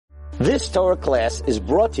This Torah class is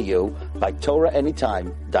brought to you by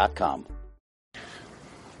TorahAnytime.com.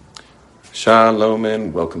 Shalom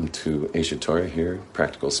and welcome to Aish Torah here,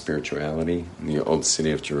 Practical Spirituality in the old city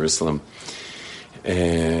of Jerusalem.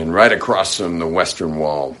 And right across from the Western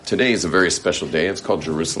Wall. Today is a very special day. It's called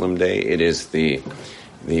Jerusalem Day. It is the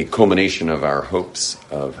culmination of our hopes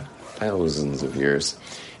of thousands of years.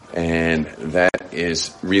 And that is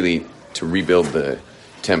really to rebuild the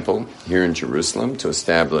temple here in Jerusalem, to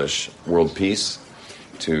establish world peace,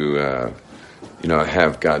 to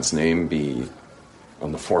have God's name be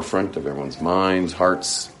on the forefront of everyone's minds,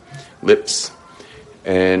 hearts, lips.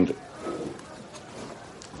 And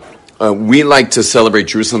we like to celebrate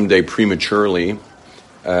Jerusalem Day prematurely.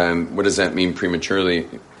 What does that mean, prematurely?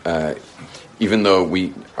 Even though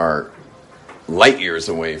we are light years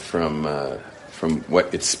away from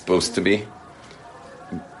what it's supposed to be,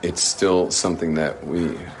 it's still something that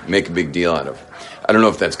we make a big deal out of. I don't know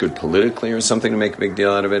if that's good politically or something to make a big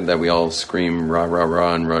deal out of it, that we all scream rah, rah,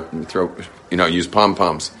 rah, and throw, use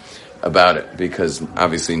pom-poms about it, because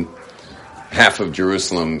obviously half of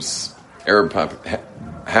Jerusalem's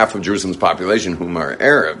population, whom are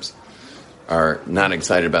Arabs, are not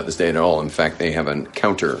excited about this day at all. In fact, they have a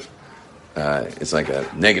counter. It's like a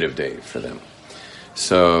negative day for them.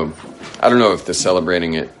 So I don't know if the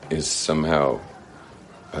celebrating it is somehow...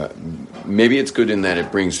 maybe it's good in that it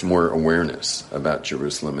brings more awareness about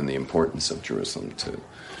Jerusalem and the importance of Jerusalem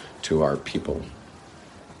to our people.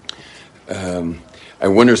 I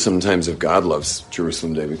wonder sometimes if God loves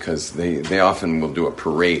Jerusalem Day, because they often will do a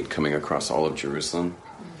parade coming across all of Jerusalem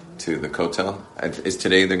to the Kotel. Is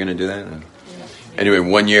today they're going to do that? Anyway,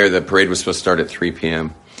 one year the parade was supposed to start at 3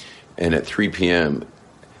 p.m. And at 3 p.m.,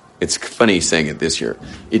 it's funny saying it this year,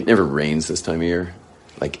 it never rains this time of year.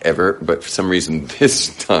 Like ever, but for some reason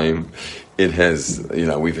this time it has,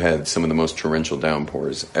 we've had some of the most torrential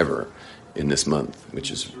downpours ever in this month,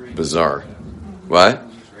 which is bizarre. What?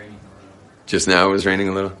 Just now it was raining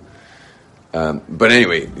a little? But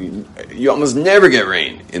anyway, you almost never get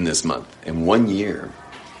rain in this month. And 1 year,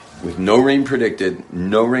 with no rain predicted,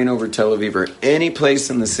 no rain over Tel Aviv or any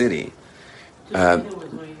place in the city,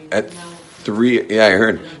 at 3, I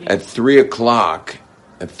heard, at 3 o'clock...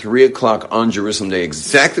 At 3 o'clock on Jerusalem Day,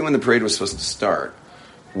 exactly when the parade was supposed to start,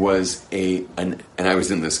 was and I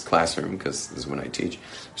was in this classroom, because this is when I teach, it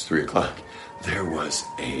was 3 o'clock, there was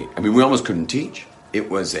we almost couldn't teach. It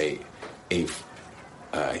was in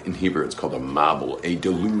Hebrew it's called a mabul, a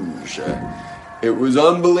deluge. It was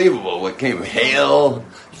unbelievable what came. Hail,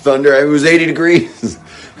 thunder, it was 80 degrees.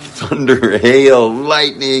 Thunder, hail,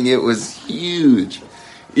 lightning, it was huge.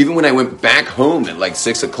 Even when I went back home at like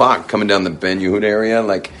 6 o'clock, coming down the Ben Yehuda area,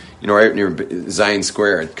 right near Zion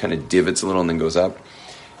Square, it kind of divots a little and then goes up.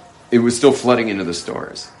 It was still flooding into the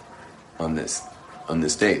stores on this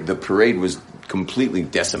day. The parade was completely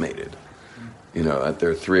decimated, at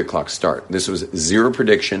their 3 o'clock start. This was zero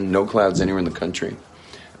prediction, no clouds anywhere in the country.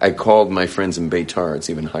 I called my friends in Beitar, it's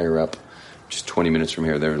even higher up, just 20 minutes from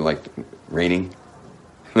here. They were like, raining?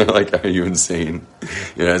 They're like, are you insane?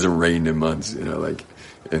 It hasn't rained in months, And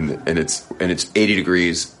it's 80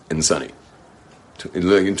 degrees and sunny,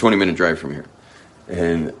 like a 20-minute drive from here,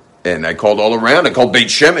 and I called all around. I called Beit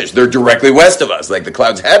Shemesh. They're directly west of us. Like the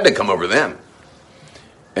clouds had to come over them.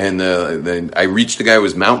 And then I reached the guy who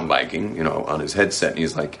was mountain biking, on his headset, and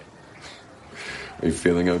he's like, "Are you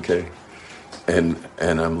feeling okay?" And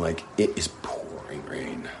I'm like, "It is pouring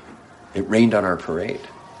rain. It rained on our parade.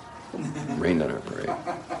 It rained on our parade."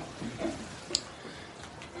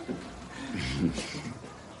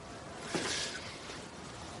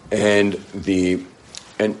 And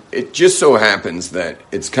it just so happens that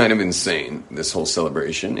it's kind of insane, this whole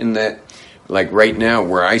celebration, in that, like right now,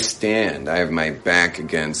 where I stand, I have my back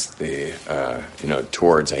against the,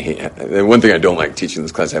 towards, the one thing I don't like teaching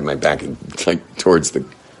this class, I have my back towards the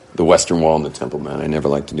Western Wall and the Temple Mount. I never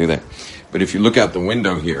like to do that. But if you look out the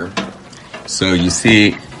window here, so you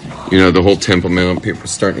see, the whole Temple Mount, people are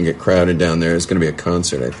starting to get crowded down there. There's going to be a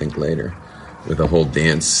concert, I think, later, with a whole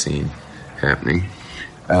dance scene happening.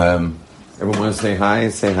 Everyone want to say hi?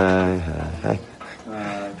 Say hi, hi,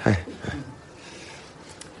 hi. I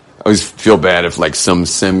always feel bad if some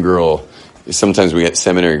sem girl, sometimes we get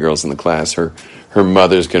seminary girls in the class, her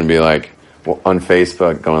mother's going to be on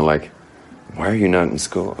Facebook going why are you not in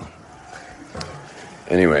school?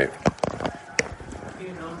 Anyway.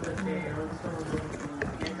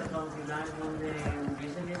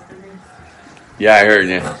 Yeah, I heard,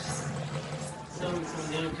 yeah.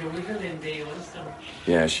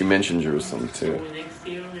 Yeah, she mentioned Jerusalem too.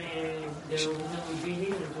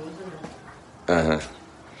 Uh-huh.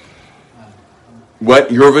 What?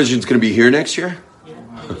 Eurovision's going to be here next year?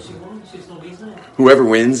 she's from Israel. Whoever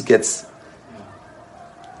wins gets.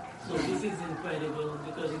 So this is incredible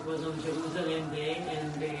because it was on Jerusalem Day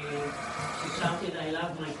and she shouted, "I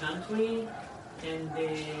love my country." And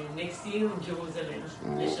next year in Jerusalem,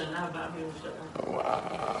 לשנה הבאה בירושלים.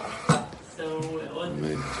 Wow. So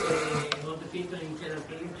all the people in Tel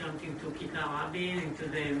Aviv jumped into Kikar Rabin, into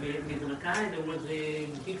the Mizrakai. There was a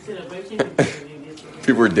big celebration in Tel Aviv yesterday.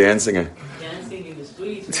 People were dancing. Dancing in the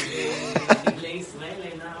streets with Diglei Israel,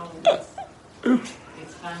 and now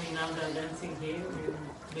it's funny now they're dancing here. And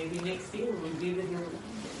maybe next year we'll be with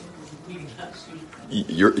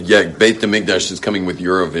Yeah, Beit HaMikdash is coming with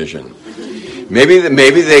Eurovision.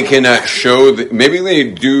 Maybe they can show. Maybe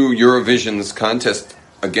they do Eurovision's contest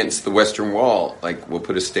against the Western Wall. Like we'll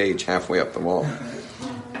put a stage halfway up the wall,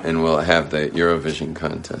 and we'll have the Eurovision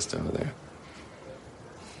contest over there.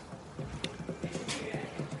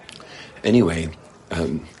 Anyway,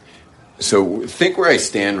 so think where I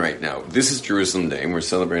stand right now. This is Jerusalem Day, and we're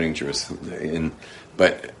celebrating Jerusalem Day.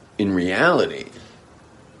 But in reality,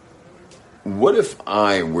 what if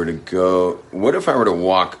I were to go? What if I were to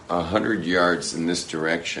walk 100 yards in this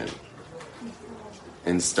direction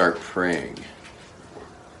and start praying?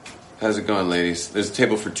 How's it going, ladies? There's a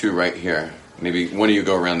table for two right here. Maybe one of you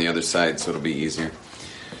go around the other side so it'll be easier.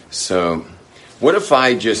 So, what if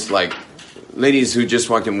I just, like, ladies who just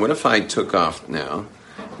walked in, what if I took off now,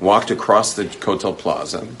 walked across the Kotel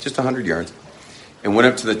Plaza, just 100 yards, and went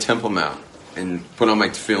up to the Temple Mount and put on my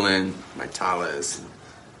tefillin, my talis,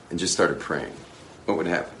 and just started praying? What would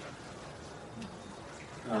happen?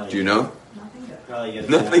 Do you know?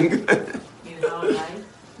 Nothing good. in our life.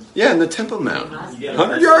 Yeah, in the Temple Mount.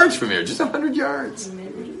 100 yards from here, just 100 yards. I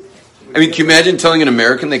mean, can you imagine telling an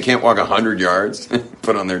American they can't walk 100 yards?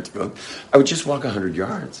 Put on their tefillin. I would just walk 100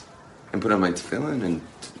 yards and put on my tefillin and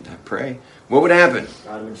pray. What would happen?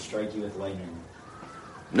 God would strike you with lightning.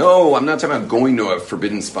 No, I'm not talking about going to a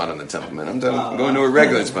forbidden spot on the Temple Mount. I'm talking going to a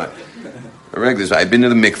regular spot. A regular spot. I've been to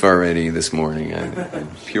the mikveh already this morning. I'm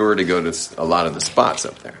pure to go to a lot of the spots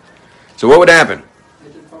up there. So what would happen?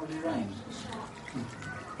 It would probably rain.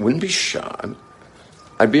 Wouldn't be shot.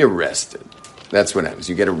 I'd be arrested. That's what happens.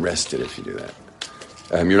 You get arrested if you do that.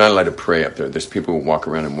 You're not allowed to pray up there. There's people who walk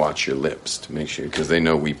around and watch your lips to make sure, because they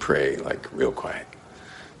know we pray like real quiet,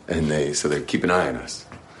 and so they keep an eye on us.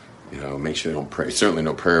 You know, make sure they don't pray. Certainly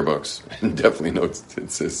no prayer books, and definitely no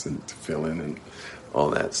tzitzis and tefillin and all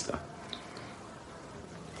that stuff.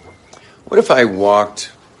 What if I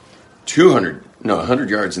walked 100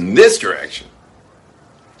 yards in this direction?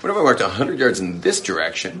 What if I walked 100 yards in this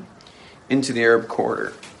direction into the Arab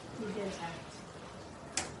quarter?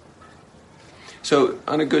 So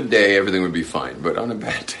on a good day, everything would be fine. But on a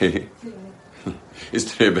bad day, is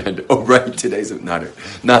today a bad day? Oh, right, today's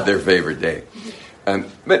not their favorite day.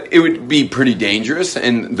 But it would be pretty dangerous.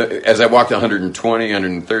 And as I walked 120,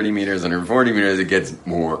 130 meters, 140 meters, it gets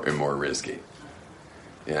more and more risky.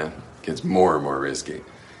 Yeah, it gets more and more risky.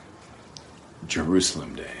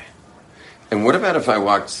 Jerusalem Day. And what about if I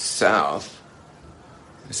walked south?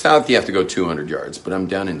 South, you have to go 200 yards, but I'm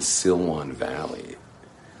down in Silwan Valley.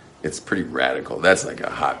 It's pretty radical. That's like a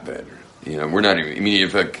hotbed. You know, we're not even. I mean,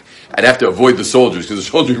 I'd have to avoid the soldiers because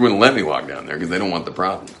the soldiers wouldn't let me walk down there because they don't want the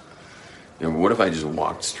problem. You know, what if I just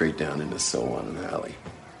walked straight down into Silwan Valley?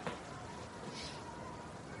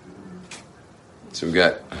 So we've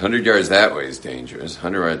got 100 yards that way is dangerous.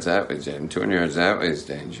 100 yards that way is dangerous. 200 yards that way is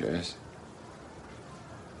dangerous.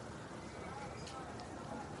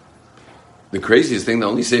 The craziest thing, the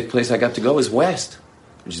only safe place I got to go is west,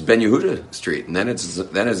 which is Ben Yehuda Street, and that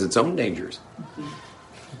has its own dangers.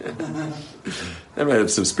 That might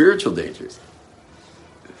have some spiritual dangers.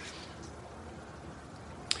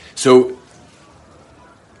 So,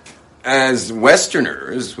 as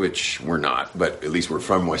Westerners, which we're not, but at least we're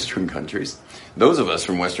from Western countries, those of us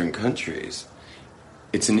from Western countries,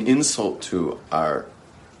 it's an insult to our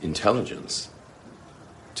intelligence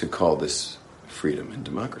to call this freedom and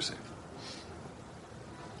democracy.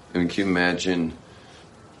 I mean, can you imagine,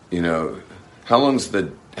 you know, how long's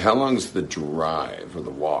the drive or the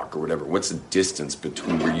walk or whatever? What's the distance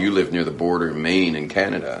between where you live near the border of Maine and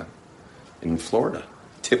Canada and Florida?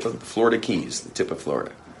 Tip of the Florida Keys, the tip of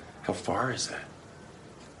Florida. How far is that?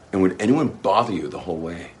 And would anyone bother you the whole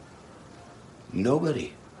way?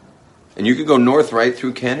 Nobody. And you could go north right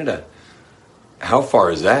through Canada. How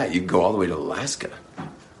far is that? You could go all the way to Alaska.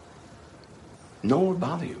 No one would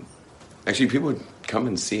bother you. Actually, people would come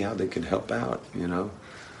and see how they could help out, you know.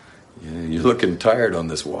 You're looking tired on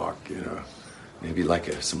this walk, you know. Maybe like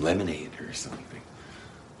some lemonade or something.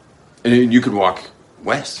 And you could walk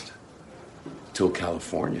west till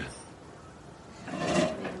California.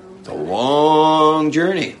 It's a long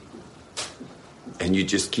journey. And you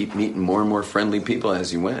just keep meeting more and more friendly people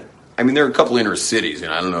as you went. I mean, there are a couple inner cities,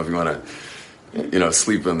 I don't know if you want to,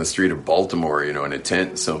 sleep on the street of Baltimore, in a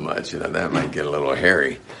tent so much, that might get a little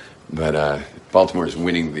hairy. But Baltimore is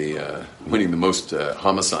winning the most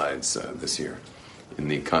homicides this year in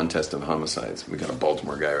the contest of homicides. We got a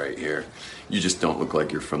Baltimore guy right here. You just don't look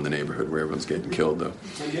like you're from the neighborhood where everyone's getting killed, though.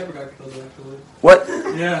 My neighbor got killed, actually. What?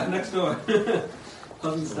 Yeah, next door.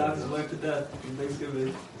 Husband stabbed his wife to death on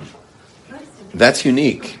Thanksgiving. That's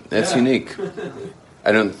unique. That's Yeah. unique.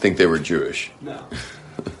 I don't think they were Jewish. No.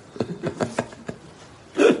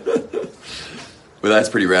 Well, that's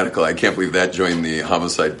pretty radical. I can't believe that joined the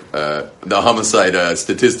homicide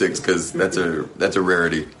statistics, because that's a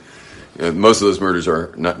rarity. Most of those murders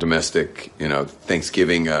are not domestic.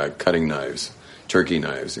 Thanksgiving cutting knives, turkey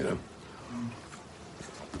knives. Something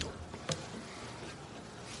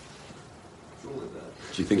like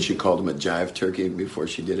that. Do you think she called him a jive turkey before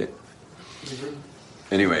she did it? Mhm.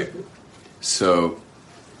 Anyway, so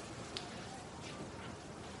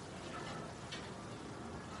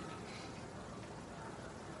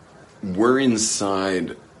we're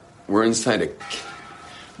inside a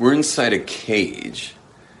cage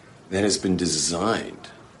that has been designed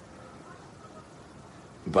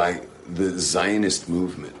by the Zionist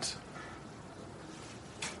movement.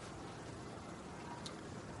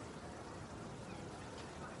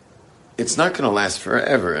 It's not going to last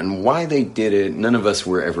forever, and why they did it, none of us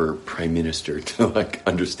were ever prime minister to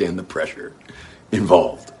understand the pressure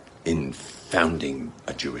involved in founding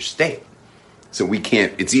a Jewish state. So we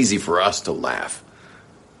can't, it's easy for us to laugh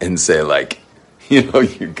and say you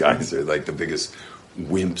guys are the biggest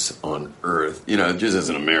wimps on earth, just as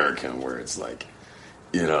an American, where it's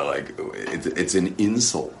it's an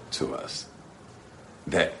insult to us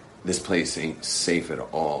that this place ain't safe at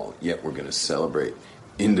all, yet we're going to celebrate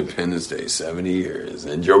Independence Day, 70 years,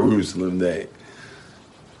 and Jerusalem Day.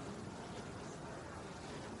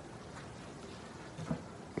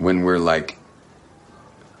 When we're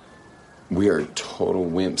we are total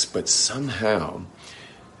wimps, but somehow,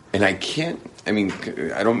 and I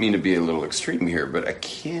don't mean to be a little extreme here, but I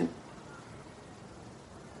can't,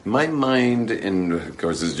 my mind, and of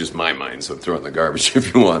course this is just my mind, so throw it in the garbage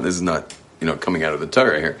if you want, this is not, coming out of the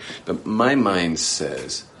Torah here, but my mind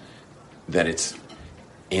says that it's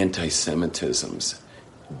anti-Semitism's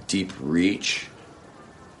deep reach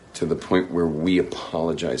to the point where we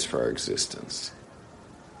apologize for our existence.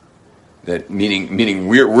 That meaning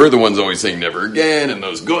we're the ones always saying never again, and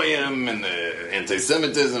those goyim and the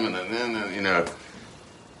anti-Semitism and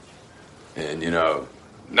and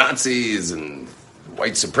Nazis and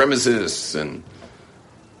white supremacists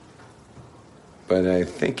but I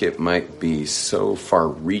think it might be so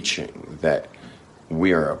far-reaching that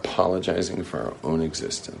we are apologizing for our own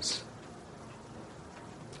existence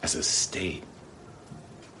as a state,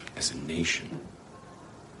 as a nation.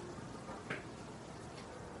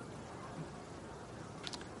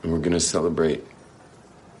 And we're going to celebrate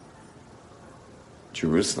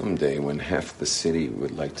Jerusalem Day when half the city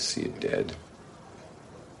would like to see it dead.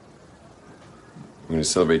 We're going to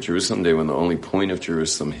celebrate Jerusalem Day when the only point of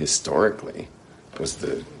Jerusalem historically was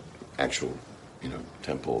the actual,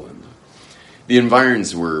 temple, and the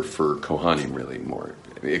environs were for Kohanim really more,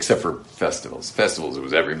 except for festivals. Festivals, it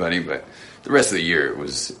was everybody, but the rest of the year it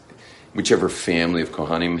was whichever family of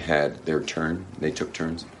Kohanim had their turn. They took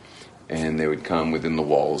turns, and they would come within the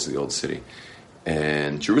walls of the old city.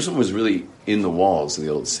 And Jerusalem was really in the walls of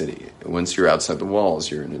the old city. Once you're outside the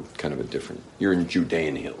walls, you're in a kind of a different, you're in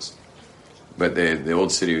Judean hills. But the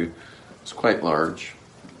old city was quite large.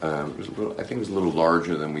 I think it was a little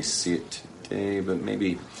larger than we see it today, but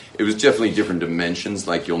maybe it was definitely different dimensions.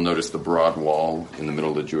 Like you'll notice the broad wall in the middle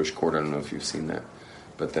of the Jewish quarter. I don't know if you've seen that,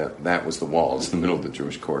 but that was the wall. It's in the middle of the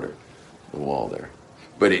Jewish quarter, the wall there.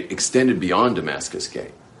 But it extended beyond Damascus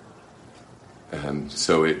Gate.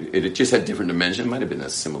 So it just had different dimensions. It might have been a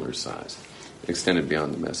similar size. It extended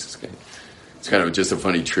beyond Damascus Gate. It's kind of just a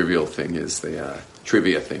funny trivia thing is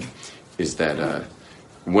that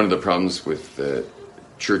one of the problems with the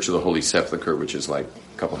Church of the Holy Sepulchre, which is like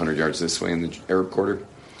a couple hundred yards this way in the Arab quarter,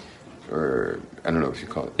 or I don't know if you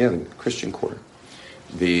call it, the Christian quarter.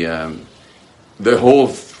 The whole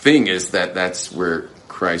thing is that that's where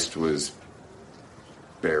Christ was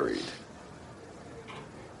buried.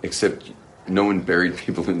 Except no one buried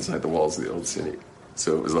people inside the walls of the old city.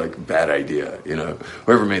 So it was like a bad idea,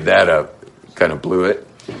 Whoever made that up kind of blew it.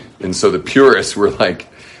 And so the purists were like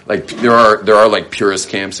there are like purist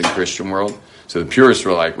camps in Christian world. So the purists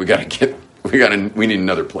were like, we need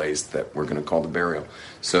another place that we're going to call the burial.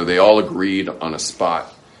 So they all agreed on a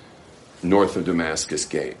spot north of Damascus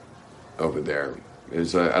Gate over there,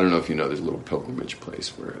 There's I don't know if you know, there's a little pilgrimage place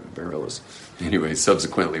where the burial is. Anyway,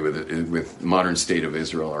 subsequently with modern state of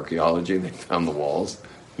Israel archaeology, they found the walls.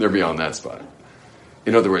 They're beyond that spot.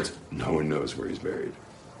 In other words, no one knows where he's buried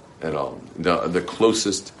at all. The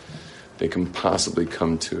closest they can possibly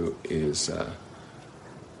come to is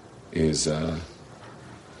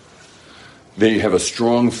they have a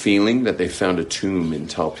strong feeling that they found a tomb in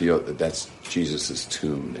Talpiot, that's Jesus'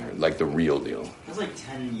 tomb there, like the real deal. That was like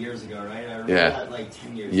 10 years ago, right? I remember Yeah. that like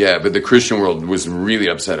 10 years Yeah, ago. but the Christian world was really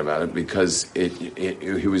upset about it because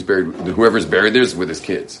he was buried. Whoever's buried there is with his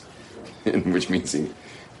kids, which means he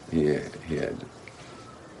had.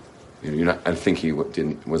 I think he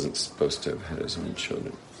wasn't supposed to have had his own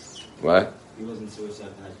children. What? He wasn't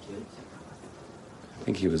suicide but had kids. I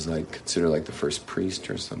think he was considered like the first priest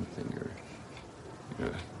or something, or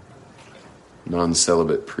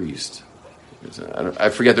non-celibate priest. I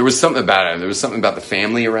forget. There was something about him. There was something about the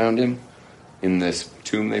family around him in this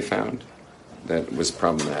tomb they found that was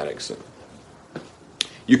problematic. So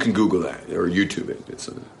you can Google that or YouTube it.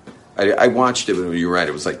 I watched it, but you're right.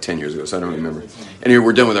 It was like 10 years ago, so I don't remember. Anyway,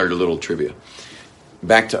 we're done with our little trivia.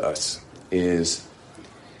 Back to us is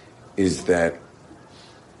that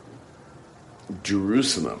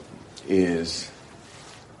Jerusalem is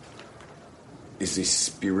a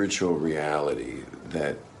spiritual reality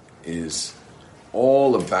that is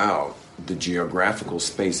all about the geographical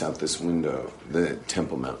space out this window, the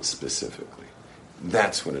Temple Mount specifically.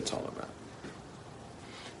 That's what it's all about.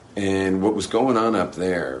 And what was going on up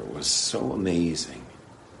there was so amazing,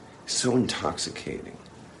 so intoxicating,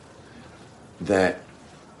 that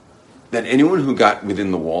anyone who got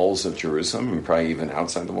within the walls of Jerusalem, and probably even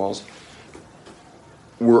outside the walls,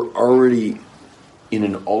 were already in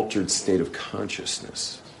an altered state of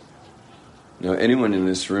consciousness. Now, anyone in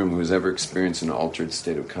this room who has ever experienced an altered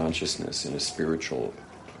state of consciousness in a spiritual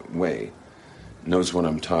way knows what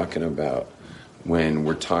I'm talking about when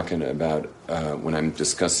we're talking about, when I'm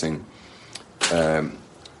discussing a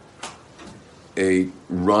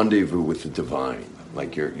rendezvous with the divine.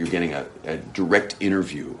 Like you're getting a direct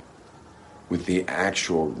interview with the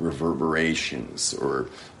actual reverberations or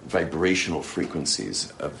vibrational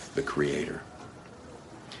frequencies of the Creator.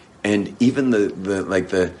 And even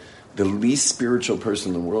the least spiritual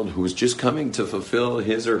person in the world who was just coming to fulfill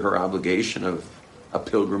his or her obligation of a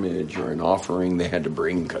pilgrimage or an offering they had to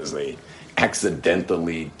bring because they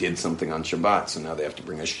accidentally did something on Shabbat, so now they have to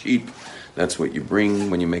bring a sheep. That's what you bring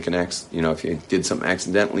when you make if you did something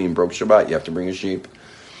accidentally and broke Shabbat, you have to bring a sheep.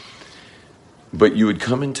 But you would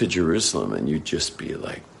come into Jerusalem and you'd just be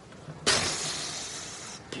like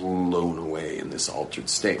blown away in this altered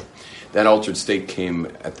state. That altered state came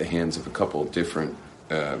at the hands of a couple of different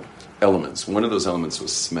elements. One of those elements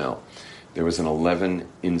was smell. There was an 11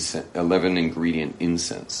 ingredient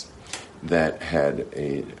incense that had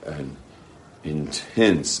an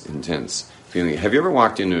intense feeling. Have you ever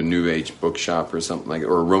walked into a New Age bookshop or something like,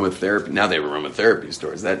 or aromatherapy? Now they have aromatherapy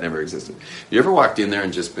stores. That never existed. You ever walked in there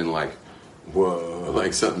and just been like, whoa,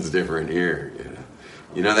 like something's different here?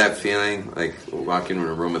 You know that feeling? Like walking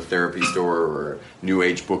into an aromatherapy store or a New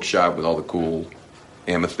Age bookshop with all the cool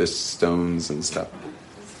amethyst stones and stuff.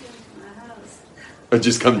 Or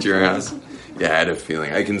just come to your house? Yeah, I had a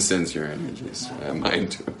feeling. I can sense your energies. Mine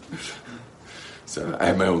too. So I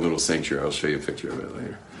have my own little sanctuary. I'll show you a picture of it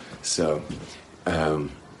later. So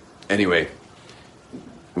anyway,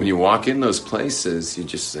 when you walk in those places, you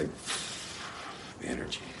just like, the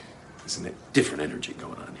energy. Isn't it different energy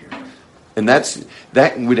going on here? And that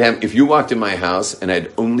would have, if you walked in my house and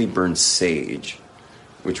I'd only burned sage,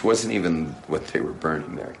 which wasn't even what they were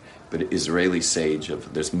burning there, but Israeli sage,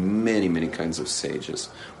 there's many, many kinds of sages,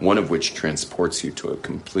 one of which transports you to a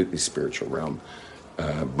completely spiritual realm,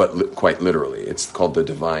 but quite literally. It's called the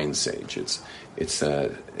divine sage. It's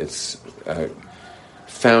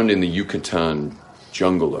found in the Yucatan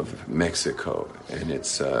jungle of Mexico, and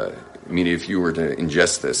if you were to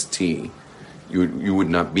ingest this tea, you would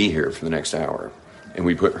not be here for the next hour, and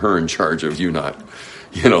we put her in charge of you not,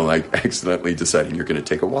 accidentally deciding you're going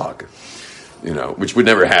to take a walk, which would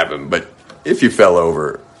never happen. But if you fell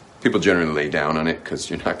over, people generally lay down on it because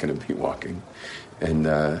you're not going to be walking, and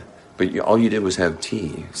but all you did was have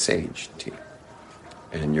tea, sage tea,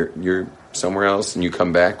 and you're somewhere else, and you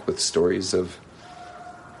come back with stories of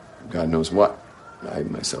God knows what. I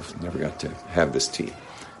myself never got to have this tea,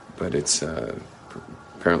 but it's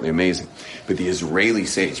apparently amazing. But the Israeli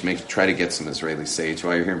sage, try to get some Israeli sage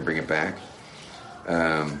while you're here and bring it back.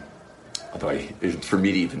 Although for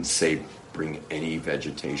me to even say bring any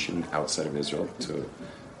vegetation outside of Israel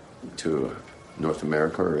to North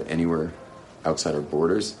America or anywhere outside our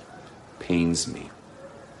borders pains me.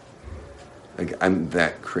 Like, I'm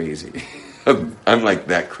that crazy. I'm like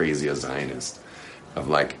that crazy a Zionist of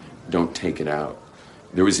like, don't take it out.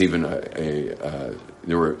 There was even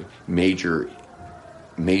there were major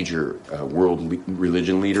world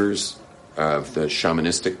religion leaders of the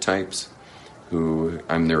shamanistic types who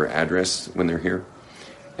I'm their address when they're here.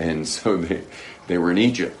 And so they were in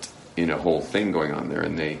Egypt in a whole thing going on there,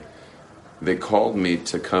 and they called me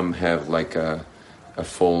to come have like a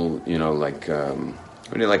full, like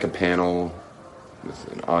a panel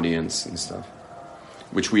with an audience and stuff,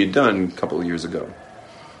 which we had done a couple of years ago.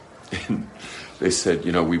 And they said,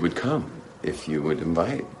 we would come if you would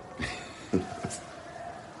invite.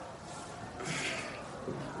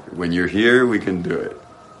 When you're here, we can do it.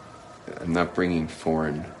 I'm not bringing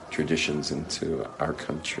foreign traditions into our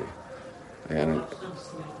country.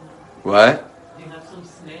 What? Do you have some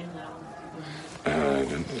snail now? I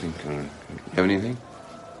don't think. You have anything?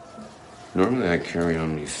 Normally I carry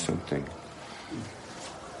on me something.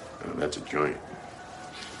 Oh, that's a joint.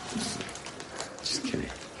 Just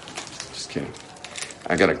kidding.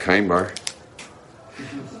 I got a kind bar.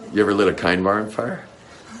 You ever lit a kind bar on fire?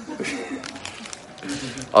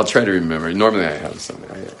 I'll try to remember. Normally I have something.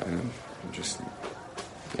 I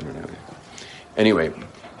don't know. Anyway,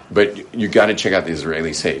 but you got to check out the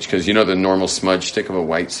Israeli sage, because the normal smudge stick of a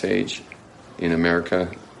white sage in America.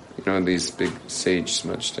 These big sage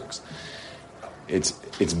smudge sticks.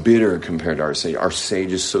 It's bitter compared to our sage. Our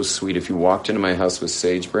sage is so sweet. If you walked into my house with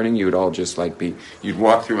sage burning, you would all just you'd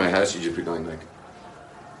walk through my house, you'd just be going like,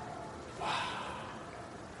 wow.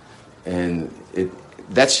 And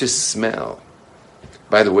that's just smell.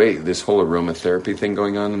 By the way, this whole aromatherapy thing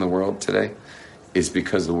going on in the world today is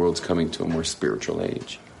because the world's coming to a more spiritual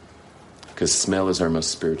age. Because smell is our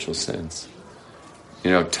most spiritual sense.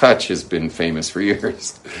 Touch has been famous for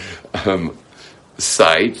years.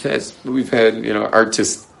 Sight, we've had,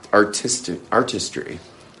 artistry,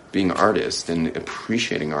 being artist and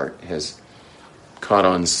appreciating art has caught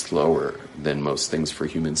on slower than most things for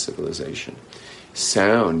human civilization.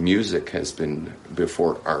 Sound, music has been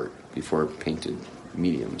before art, before painted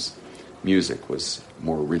mediums. Music was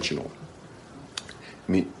more original.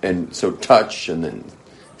 And so touch, and then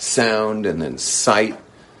sound, and then sight,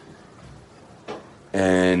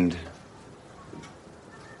 and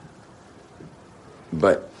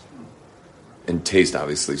taste,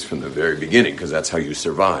 obviously, is from the very beginning, because that's how you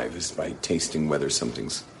survive, is by tasting whether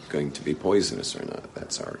something's going to be poisonous or not.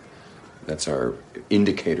 That's our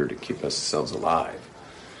indicator to keep ourselves alive.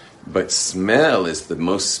 But smell is the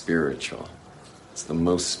most spiritual. It's the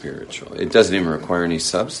most spiritual. It doesn't even require any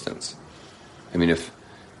substance. I mean,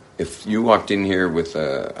 if you walked in here with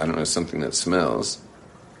something that smells,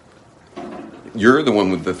 you're the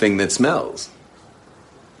one with the thing that smells.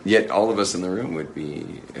 Yet all of us in the room would be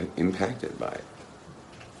impacted by it.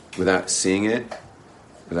 Without seeing it,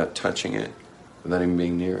 without touching it, without even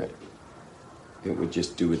being near it. It would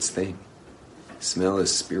just do its thing. Smell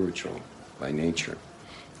is spiritual by nature.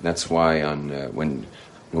 That's why when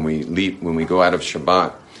we go out of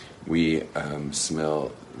Shabbat, we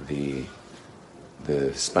smell the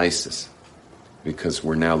spices, because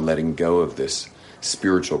we're now letting go of this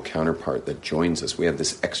spiritual counterpart that joins us. We have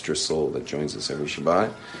this extra soul that joins us every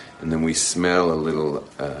Shabbat, and then we smell a little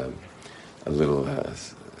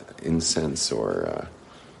incense or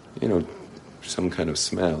some kind of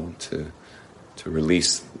smell to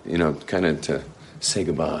release, kind of to say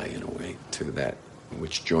goodbye in a way to that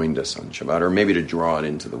which joined us on Shabbat, or maybe to draw it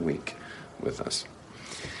into the week with us.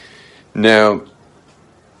 Now,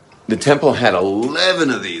 the temple had 11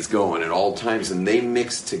 of these going at all times, and they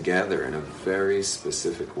mixed together in a very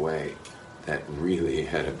specific way that really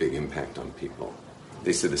had a big impact on people.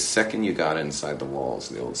 They said the second you got inside the walls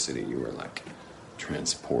of the old city, you were like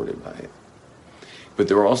transported by it. But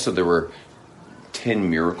there were 10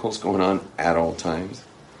 miracles going on at all times.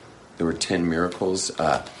 There were 10 miracles.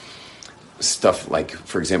 Stuff like,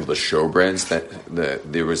 for example, the showbreads,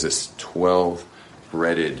 there was this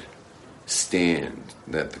 12-breaded stand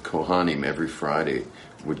that the Kohanim every Friday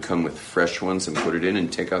would come with fresh ones and put it in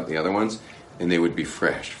and take out the other ones, and they would be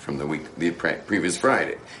fresh from the previous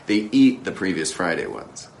Friday. They eat the previous Friday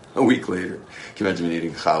ones a week later. Can you imagine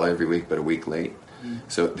eating challah every week, but a week late?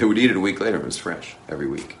 So they would eat it a week later. It was fresh every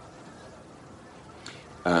week.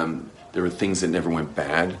 There were things that never went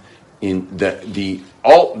bad. In the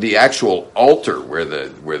actual altar where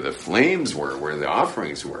the flames were, where the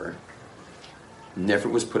offerings were, never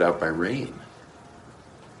was put out by rain.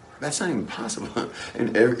 That's not even possible.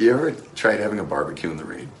 And you ever tried having a barbecue in the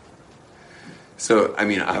rain? So, I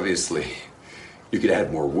mean, obviously, you could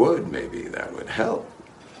add more wood, maybe that would help.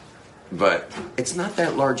 But it's not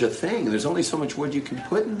that large a thing. There's only so much wood you can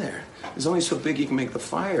put in there. It's only so big you can make the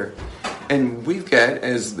fire. And we've got,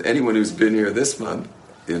 as anyone who's been here this month,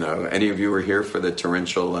 any of you were here for the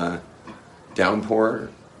torrential downpour?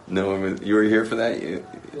 No, you were here for that?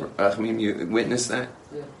 Achmim, you witnessed that?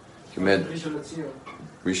 Yeah. You met Rishon LeZion.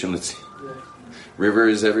 Rishon LeZion. Yeah.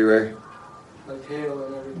 Rivers everywhere? Like hail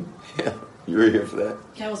and everything. Yeah, you were here for that?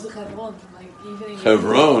 I was with Hebron, like even in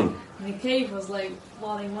Hebron. the cave was like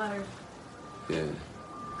flooding water. Yeah.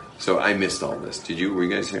 So I missed all this. Were you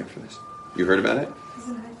guys here for this? You heard about it?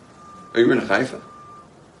 Oh, you were in Haifa?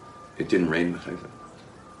 It didn't rain in Haifa?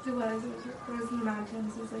 It was in the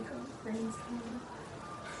mountains. It was like a rainstorm.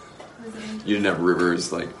 You didn't have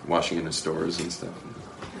rivers like washing into stores and stuff?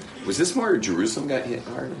 Was this more Jerusalem got hit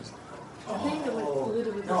hard? I think it was a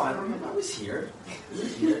little bit. No, I remember I was here. You were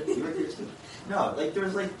here. You were here too. No, like there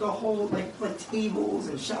was like the whole like tables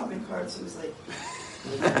and shopping carts. It was like.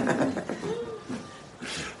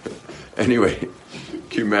 Anyway,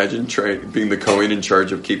 can you imagine being the Kohen in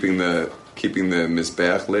charge of keeping the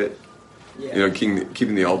Mizbeach lit? Yeah.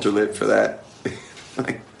 Keeping the altar lit for that?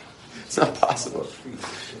 It's not possible.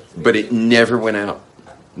 But it never went out.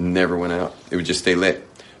 Never went out. It would just stay lit.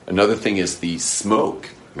 Another thing is the smoke.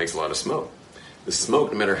 It makes a lot of smoke. The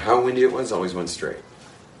smoke, no matter how windy it was, always went straight.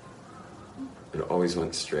 It always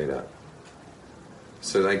went straight up.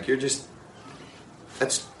 So that's just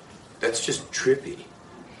trippy.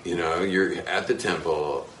 You're at the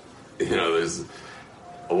temple. There's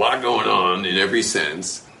a lot going on in every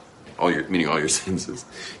sense. All your senses.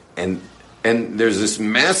 And there's this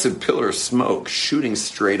massive pillar of smoke shooting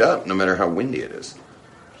straight up, no matter how windy it is.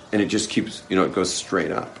 And it just keeps, it goes straight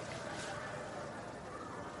up.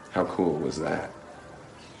 How cool was that?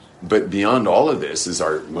 But beyond all of this is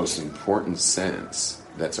our most important sense.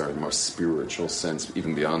 That's our most spiritual sense,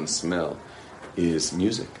 even beyond smell, is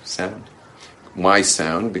music, sound. Why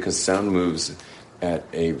sound? Because sound moves at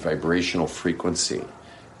a vibrational frequency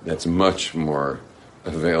that's much more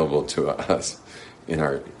available to us in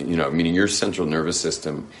our, meaning your central nervous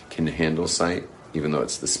system can handle sight, even though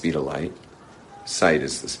it's the speed of light. Sight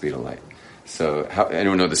is the speed of light. So,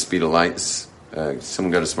 anyone know the speed of light?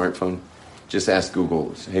 Someone got a smartphone? Just ask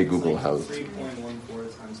Google. Hey, Google, how? 3.14 times 10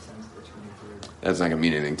 to the 23rd. That's not going to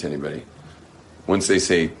mean anything to anybody. Once they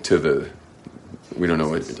say we don't know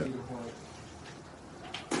what you're talking about.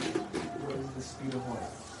 What is the speed of light?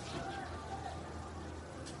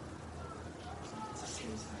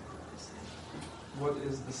 What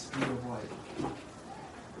is the speed of light?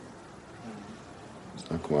 It's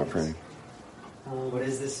not cooperating. What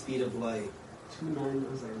is the speed of light? 29. I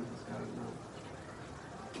was like, just got it now.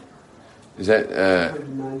 Is that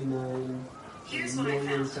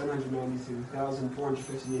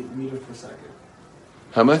 299,792,458 meters per second.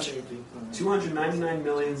 how much?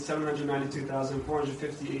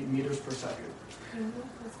 299,792,458 meters per second.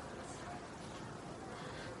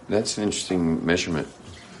 That's an interesting measurement.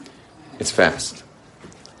 It's fast.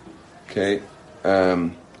 Okay.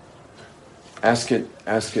 Ask it.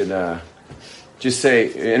 Just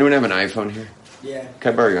say, anyone have an iPhone here? Yeah.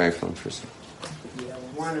 Can I borrow your iPhone for a second? Yeah.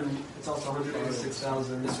 It's also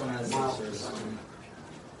 186,000 This one has miles per sensors. second.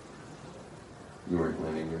 You weren't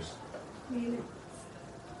landing yours.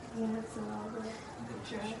 It's a lot of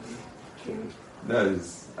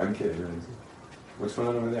I'm kidding. What's going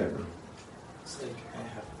on over there, bro? It's like I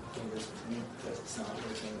have fingers with me, but it's not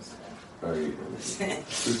working. Oh, whose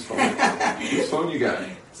phone? Whose phone you got?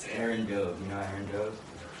 It's Aaron Dove. You know Aaron Dove?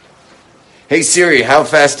 Hey Siri, how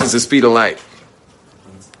fast is the speed of light?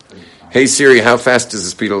 It's pretty fine. Hey Siri, how fast is the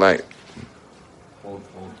speed of light? Hold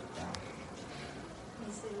it down.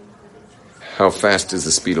 How fast is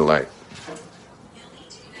the speed of light?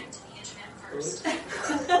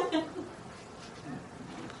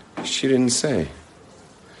 She didn't say.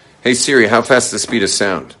 Hey Siri, how fast is the speed of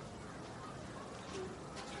sound?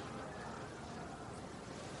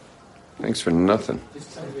 Thanks for nothing.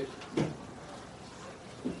 Just type it.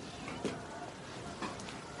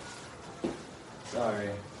 Sorry.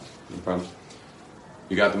 No problem.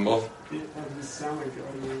 You got them both? It has sound like the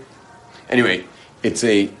audio. Anyway, it's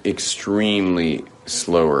a extremely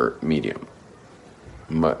slower medium.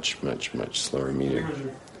 Much, much, much slower medium.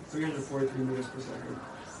 343 meters per second.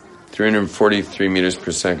 343 meters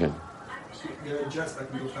per second. There are jets that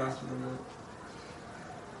can go faster than that.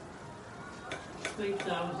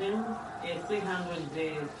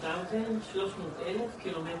 300,000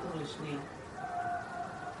 קילומטר לשנייה.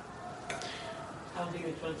 How do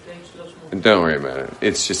you translate 300? Don't worry about it.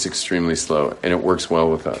 It's just extremely slow, and it works well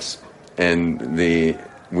with us. And we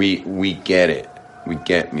get it. We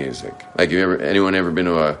get music. Like, anyone ever been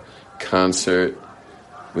to a concert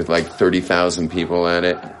with like 30,000 people at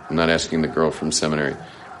it. I'm not asking the girl from seminary,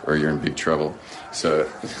 or you're in big trouble. So,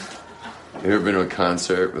 have you ever been to a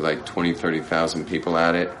concert with like 20, 30,000 people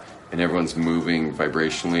at it, and everyone's moving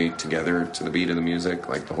vibrationally together to the beat of the music?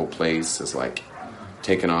 Like the whole place is like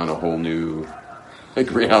taking on a whole new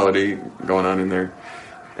like reality going on in there,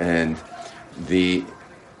 and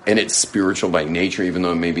it's spiritual by nature, even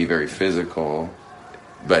though it may be very physical,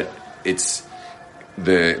 but it's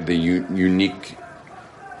the unique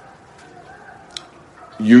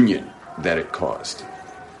union that it caused.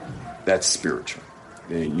 That's spiritual.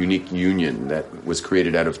 The unique union that was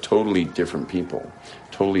created out of totally different people,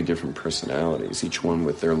 totally different personalities, each one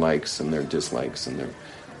with their likes and their dislikes and their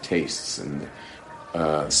tastes and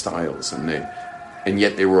styles, and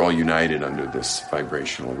yet they were all united under this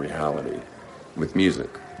vibrational reality with music.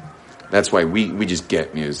 That's why we just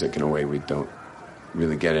get music in a way we don't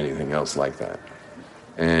really get anything else like that.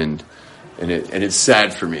 And it's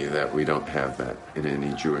sad for me that we don't have that in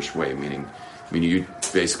any Jewish way, meaning you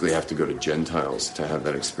basically have to go to Gentiles to have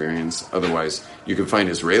that experience. Otherwise, you can find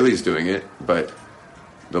Israelis doing it, but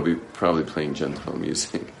they'll be probably playing Gentile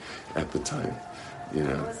music at the time, you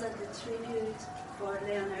know. Was it the tribute for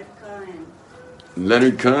Leonard Cohen?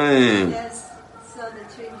 Leonard Cohen. Yes, so the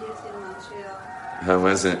tribute in Montreal. How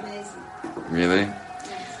was it? Amazing. Really?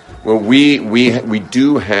 Yes. Well, we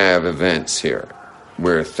do have events here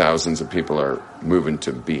where thousands of people are moving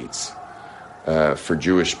to beats for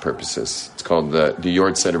Jewish purposes. It's called the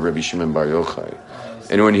Yortzeit of Rabbi Shimon Bar Yochai.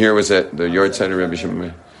 Anyone here was at the Yortzeit of Rabbi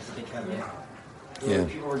Shimon? Yeah.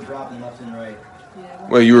 People were dropping left and right. Yeah.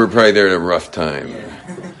 Well, you were probably there at a rough time. Yeah.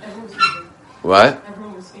 What?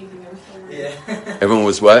 Everyone was fainting. Yeah. Everyone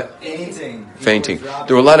was what? Fainting. Fainting.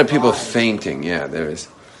 There were a lot of people fainting. Yeah, there was.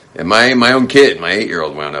 Yeah, my own kid, my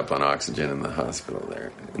 8-year-old, wound up on oxygen in the hospital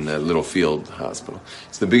there, in the little field hospital.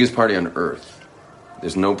 It's the biggest party on Earth.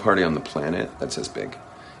 There's no party on the planet that's as big.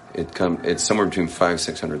 It's somewhere between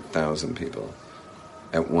 500,000-600,000 people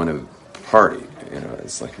at one party. You know,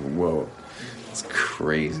 it's like, whoa, it's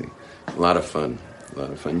crazy. A lot of fun.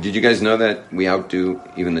 Did you guys know that we outdo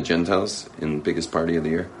even the Gentiles in the biggest party of the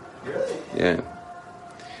year? Really? Yeah.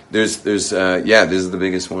 This is the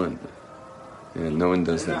biggest one. Yeah, no one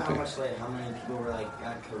does I that don't big. know how many people were like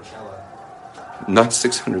at Coachella. Not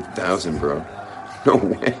 600,000, bro. No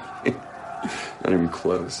way. Not even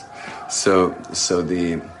close. So it's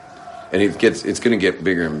going to get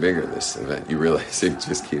bigger and bigger, this event. You realize it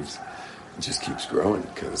just keeps growing,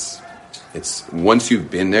 because it's, once you've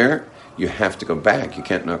been there, you have to go back. You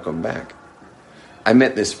can't not go back. I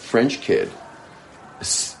met this French kid,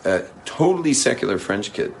 a totally secular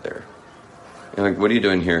French kid there. And like, what are you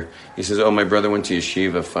doing here? He says, oh, my brother went to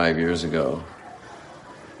yeshiva 5 years ago,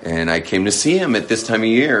 and I came to see him at this time of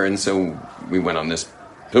year, and so we went on this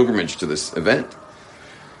pilgrimage to this event.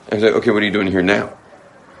 I was like, okay, what are you doing here now?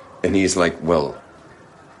 And he's like, well,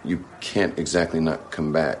 you can't exactly not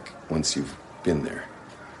come back once you've been there.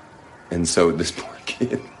 And so this poor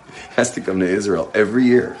kid has to come to Israel every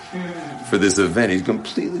year for this event. He's a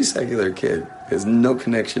completely secular kid. He has no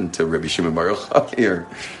connection to Rabbi Shimon Bar Yochai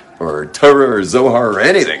or Torah or Zohar or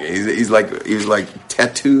anything. He's like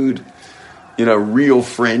tattooed, real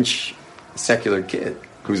French secular kid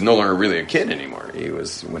who's no longer really a kid anymore. He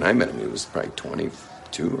was, when I met him, he was probably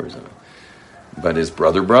 22 or something. But his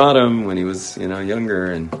brother brought him when he was,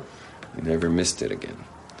 younger, and he never missed it again.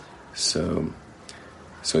 So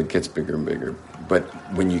it gets bigger and bigger. But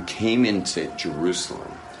when you came into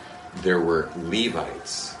Jerusalem, there were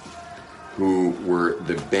Levites who were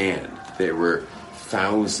the band. There were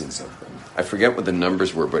thousands of them. I forget what the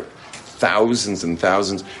numbers were, but thousands and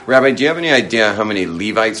thousands. Rabbi, do you have any idea how many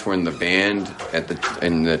Levites were in the band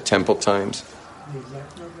in the temple times?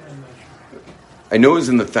 I know it was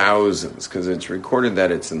in the thousands because it's recorded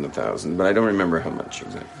that it's in the thousands, but I don't remember how much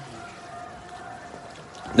exactly.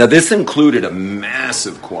 Now, this included a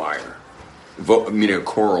massive choir, a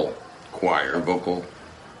choral choir, vocal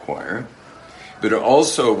choir, but it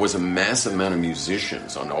also was a massive amount of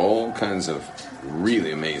musicians on all kinds of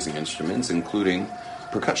really amazing instruments, including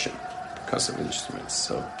percussive instruments.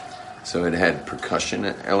 So it had percussion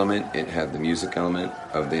element, it had the music element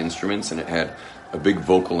of the instruments, and it had a big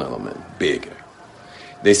vocal element, big.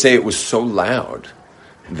 They say it was so loud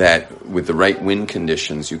that with the right wind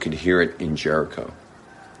conditions, you could hear it in Jericho.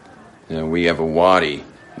 We have a Wadi.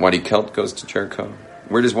 Wadi Kelp goes to Jericho.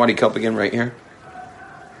 Where does Wadi Kelp begin? Right here?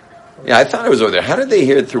 Yeah, I thought it was over there. How did they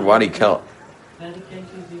hear it through Wadi Kelp?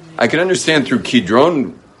 I could understand through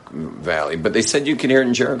Kidron Valley, but they said you could hear it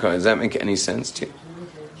in Jericho. Does that make any sense to you?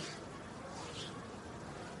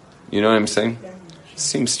 You know what I'm saying? It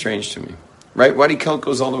seems strange to me. Right? Wadi Kelp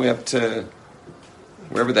goes all the way up to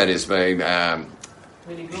wherever that is, by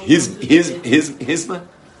When you go Hisma,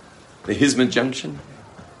 the Hisma Junction.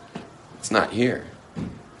 It's not here.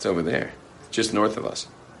 It's over there, just north of us.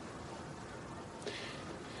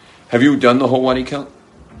 Have you done the whole Wadi Kelt?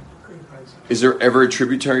 Is there ever a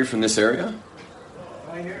tributary from this area?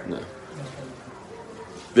 Right here. No.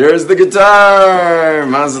 There's the guitar,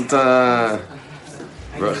 Mazel Tov.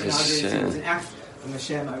 Baruch Hashem.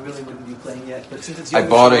 Hashem, I really wouldn't be playing yet, but since it's I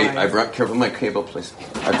brought, careful my cable, please.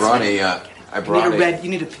 You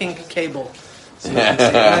need a pink cable. So isn't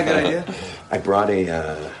that a good idea? I brought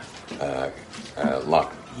a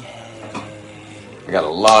lock. Yay. I got a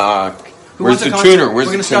lock. Who Where's wants the a concert? tuner? We're Where's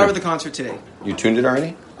going the to start tuner? with the concert today. You tuned it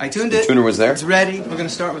already? I tuned The it. tuner was there? It's ready. We're going to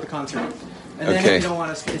start with the concert. And then Okay. if you don't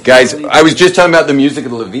want to... Guys, I was just talking about the music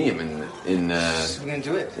of the Levim in We're going to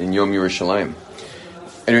do it. Yom Yerushalayim.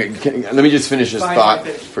 Anyway, let me just finish this Fine, thought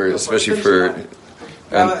fine, for, finish especially the for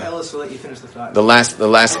thought. Ellis will let you finish the thought. the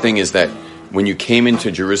last thing is that when you came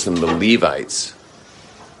into Jerusalem, the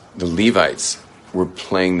Levites were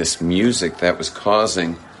playing this music that was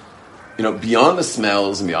causing, beyond the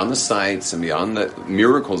smells and beyond the sights and beyond the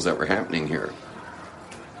miracles that were happening here,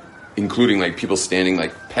 including like people standing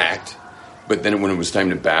like packed, but then when it was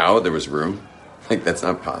time to bow, there was room. Like that's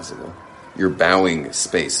not possible. Your bowing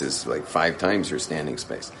space is like 5 times your standing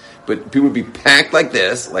space. But people would be packed like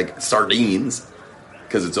this, like sardines,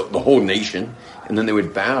 because it's the whole nation, and then they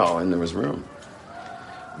would bow and there was room.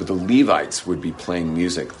 But the Levites would be playing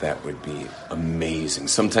music that would be amazing,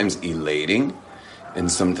 sometimes elating, and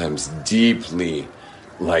sometimes deeply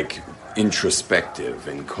like introspective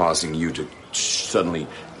and causing you to suddenly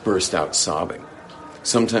burst out sobbing.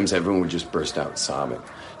 Sometimes everyone would just burst out sobbing,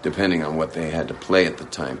 depending on what they had to play at the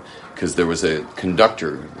time. Because there was a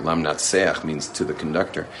conductor, Lam Natseach means to the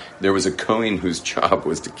conductor. There was a Kohen whose job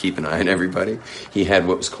was to keep an eye on everybody. He had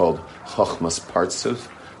what was called Chochmas Partsuf,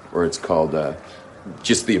 or it's called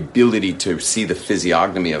just the ability to see the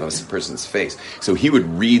physiognomy of a person's face. So he would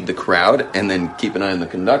read the crowd and then keep an eye on the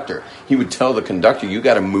conductor. He would tell the conductor, you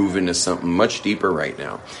got to move into something much deeper right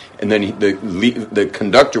now. And then the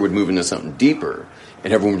conductor would move into something deeper,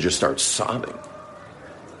 and everyone would just start sobbing.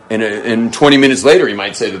 And 20 minutes later, he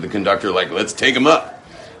might say to the conductor, like, let's take him up.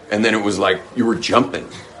 And then it was like you were jumping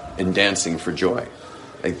and dancing for joy.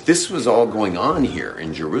 Like this was all going on here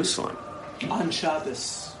in Jerusalem. On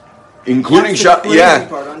Shabbos. Including Shabbos, crazy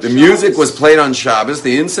part, on the Shabbos. music was played on Shabbos,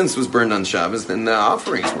 the incense was burned on Shabbos, and the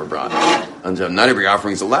offerings were brought on Shabbos. Not every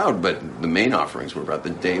offering is allowed, but the main offerings were brought, the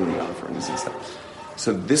daily offerings and stuff.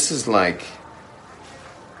 So this is like,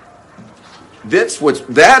 that's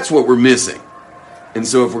what we're missing. And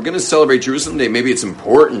so if we're going to celebrate Jerusalem Day, maybe it's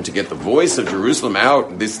important to get the voice of Jerusalem out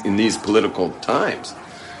in these political times.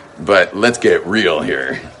 But let's get real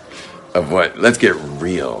here. Let's get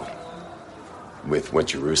real with what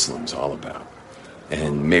Jerusalem's all about.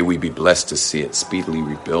 And may we be blessed to see it speedily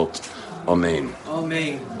rebuilt. Amen.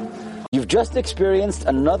 Amen. You've just experienced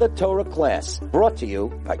another Torah class brought to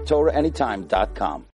you by TorahAnytime.com.